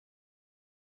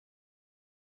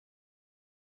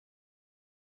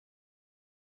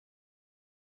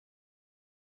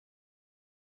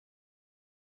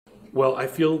Well, I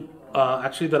feel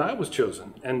actually that I was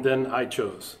chosen, and then I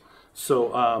chose. So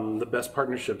the best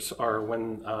partnerships are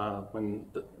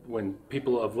when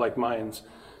people of like minds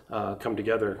come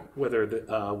together, whether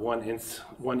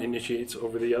one initiates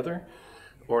over the other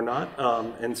or not.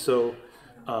 And so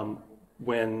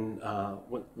when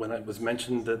it was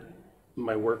mentioned that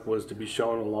my work was to be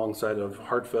shown alongside of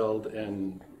Hartfeld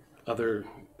and other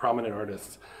prominent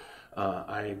artists,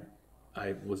 I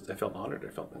felt honored. I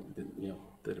felt that,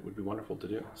 that it would be wonderful to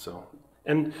do. So,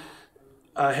 and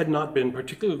I had not been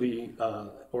particularly,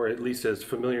 or at least as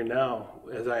familiar now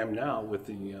as I am now with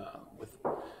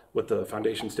what the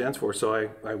foundation stands for. So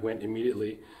I went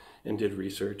immediately and did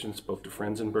research and spoke to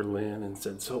friends in Berlin and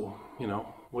said, so,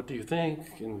 what do you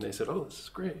think? And they said, oh, this is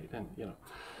great. And,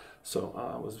 so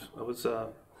I was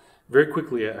very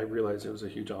quickly I realized it was a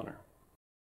huge honor.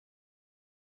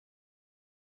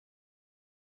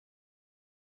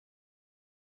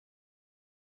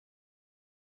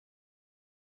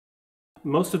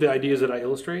 Most of the ideas that I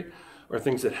illustrate are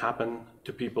things that happen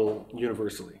to people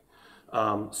universally.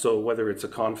 So whether it's a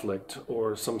conflict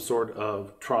or some sort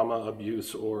of trauma,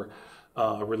 abuse, or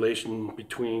a relation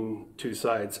between two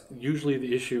sides, usually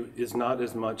the issue is not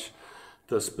as much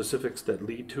the specifics that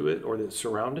lead to it or that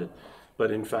surround it,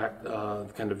 but in fact,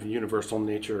 kind of the universal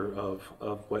nature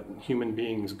of what human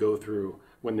beings go through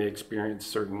when they experience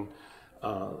certain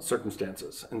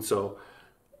circumstances. And so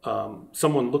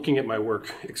someone looking at my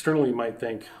work externally might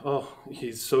think, oh,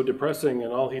 he's so depressing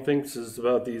and all he thinks is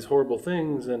about these horrible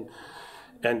things, and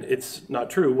it's not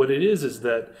true. What it is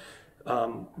that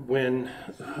when,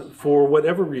 for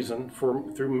whatever reason,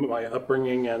 through my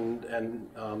upbringing and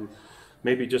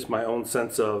maybe just my own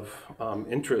sense of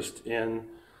interest in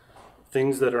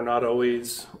things that are not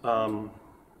always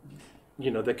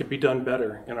that could be done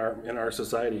better in our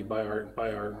society by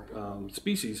our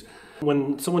species.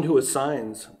 When someone who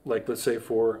assigns, like let's say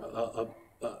for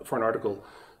an article,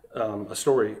 a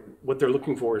story, what they're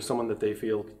looking for is someone that they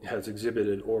feel has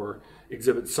exhibited or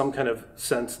exhibits some kind of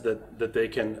sense that they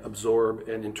can absorb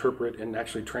and interpret and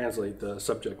actually translate the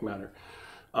subject matter.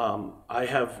 I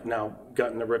have now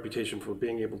gotten a reputation for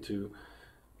being able to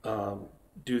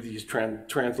do these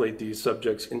translate these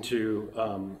subjects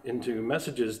into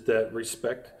messages that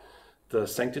respect the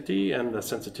sanctity and the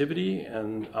sensitivity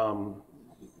and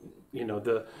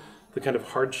the kind of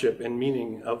hardship and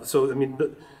meaning of. So I mean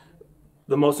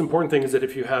the most important thing is that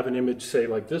if you have an image, say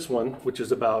like this one, which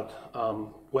is about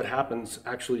what happens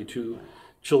actually to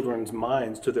children's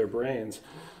minds, to their brains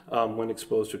when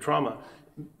exposed to trauma.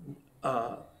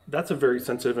 That's a very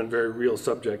sensitive and very real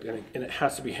subject, and it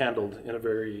has to be handled in a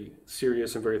very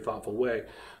serious and very thoughtful way.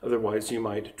 Otherwise, you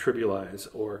might trivialize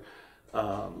or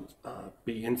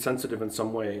be insensitive in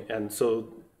some way. And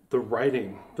so the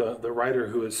writer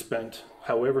who has spent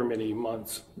however many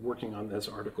months working on this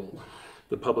article,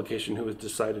 the publication who has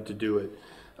decided to do it,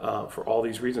 for all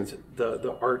these reasons,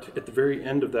 the art at the very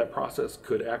end of that process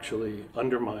could actually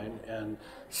undermine and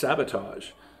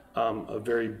sabotage a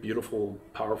very beautiful,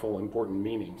 powerful, important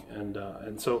meaning.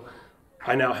 And so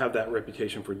I now have that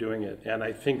reputation for doing it, and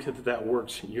I think that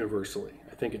works universally.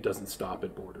 I think it doesn't stop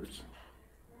at borders.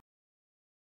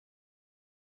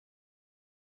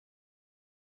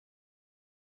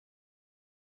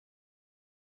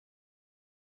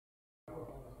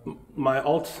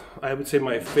 I would say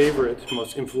my favorite,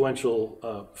 most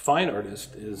influential fine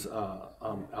artist is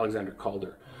Alexander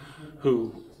Calder,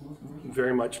 who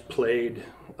very much played.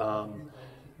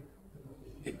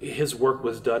 His work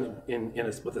was done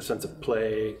with a sense of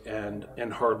play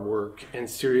and hard work and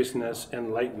seriousness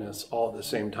and lightness all at the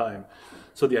same time.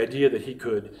 So the idea that he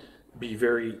could be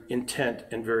very intent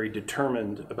and very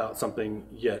determined about something,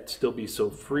 yet still be so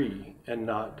free and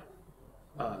not.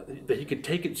 That he could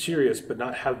take it serious but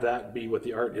not have that be what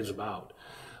the art is about.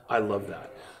 I love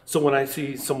that. So when I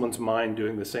see someone's mind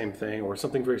doing the same thing or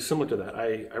something very similar to that,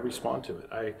 I respond to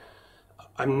it.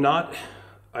 I'm not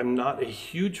a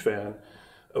huge fan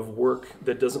of work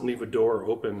that doesn't leave a door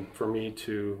open for me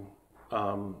to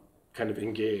kind of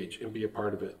engage and be a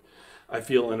part of it. I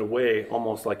feel in a way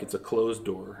almost like it's a closed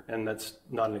door, and that's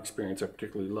not an experience I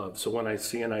particularly love. So when I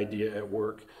see an idea at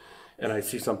work, and I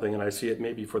see something, and I see it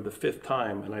maybe for the 5th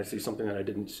time, and I see something that I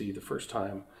didn't see the first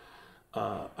time,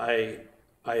 I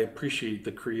appreciate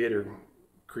the creator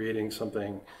creating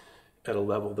something at a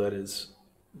level that is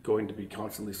going to be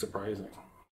constantly surprising.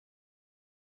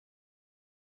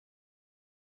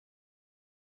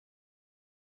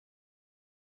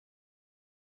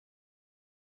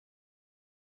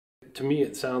 To me,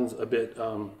 it sounds a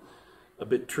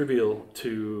bit trivial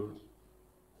to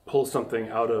pull something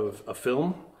out of a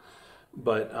film.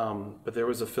 But there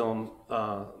was a film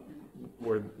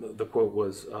where the quote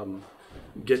was,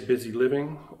 get busy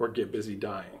living or get busy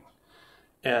dying.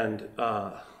 And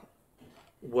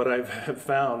what I have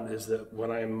found is that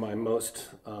when I'm my most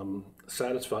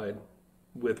satisfied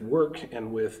with work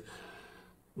and with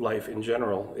life in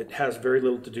general, it has very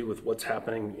little to do with what's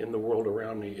happening in the world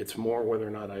around me. It's more whether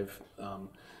or not I've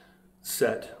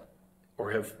set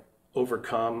or have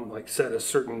overcome, like set a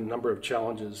certain number of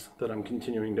challenges that I'm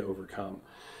continuing to overcome.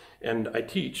 And I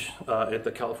teach at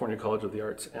the California College of the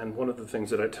Arts, and one of the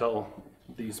things that I tell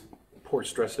these poor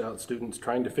stressed out students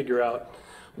trying to figure out,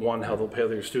 one, how they'll pay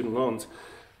their student loans,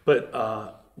 but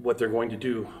what they're going to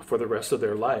do for the rest of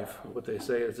their life, what they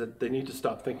say is that they need to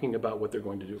stop thinking about what they're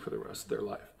going to do for the rest of their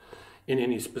life in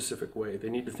any specific way. They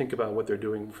need to think about what they're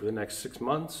doing for the next 6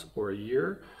 months or a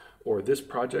year, or this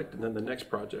project and then the next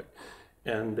project.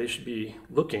 And they should be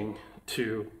looking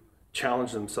to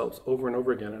challenge themselves over and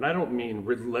over again. And I don't mean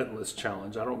relentless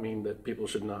challenge. I don't mean that people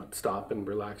should not stop and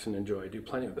relax and enjoy. I do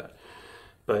plenty of that.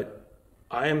 But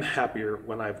I am happier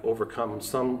when I've overcome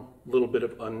some little bit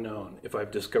of unknown, if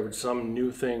I've discovered some new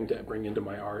thing to bring into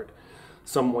my art,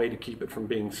 some way to keep it from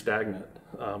being stagnant.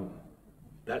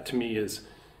 That to me is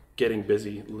getting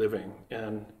busy living.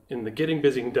 And in the getting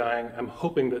busy and dying, I'm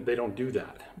hoping that they don't do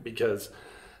that, because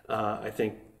I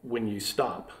think when you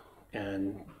stop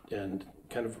and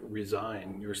kind of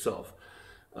resign yourself,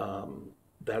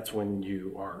 that's when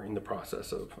you are in the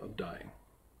process of dying.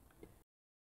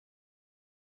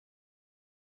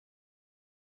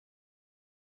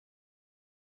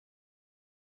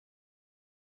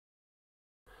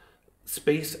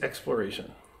 Space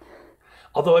exploration.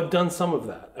 Although I've done some of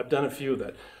that, I've done a few of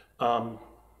that.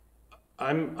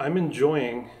 I'm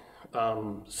enjoying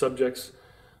subjects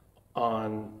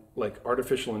on like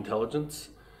artificial intelligence.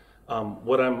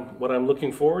 What I'm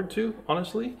looking forward to,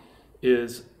 honestly,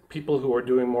 is people who are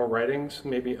doing more writings,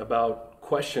 maybe about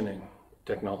questioning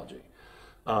technology.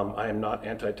 I am not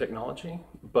anti-technology,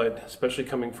 but especially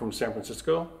coming from San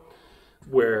Francisco,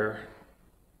 where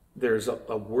there's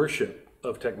a worship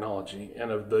of technology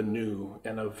and of the new,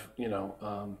 and of,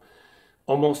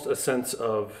 almost a sense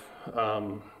of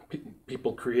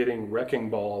people creating wrecking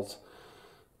balls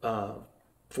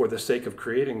for the sake of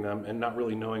creating them and not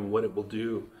really knowing what it will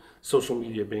do. Social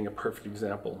media being a perfect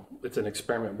example. It's an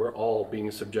experiment we're all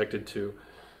being subjected to,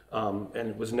 and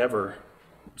it's never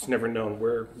known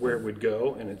where it would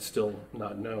go, and it's still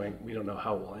not knowing. We don't know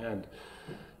how it will end.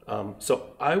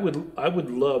 So I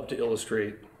would love to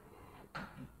illustrate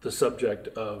the subject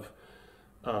of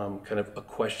kind of a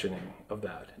questioning of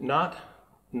that, not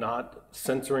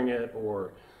censoring it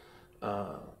or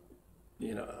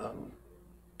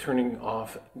turning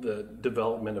off the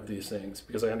development of these things,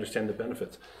 because I understand the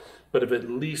benefits, but of at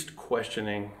least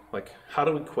questioning, like, how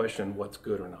do we question what's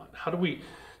good or not?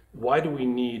 Why do we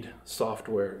need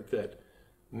software that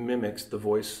mimics the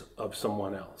voice of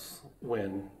someone else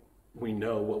when we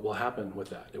know what will happen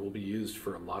with that? It will be used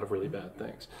for a lot of really bad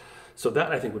things. So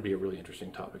that, I think, would be a really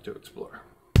interesting topic to explore.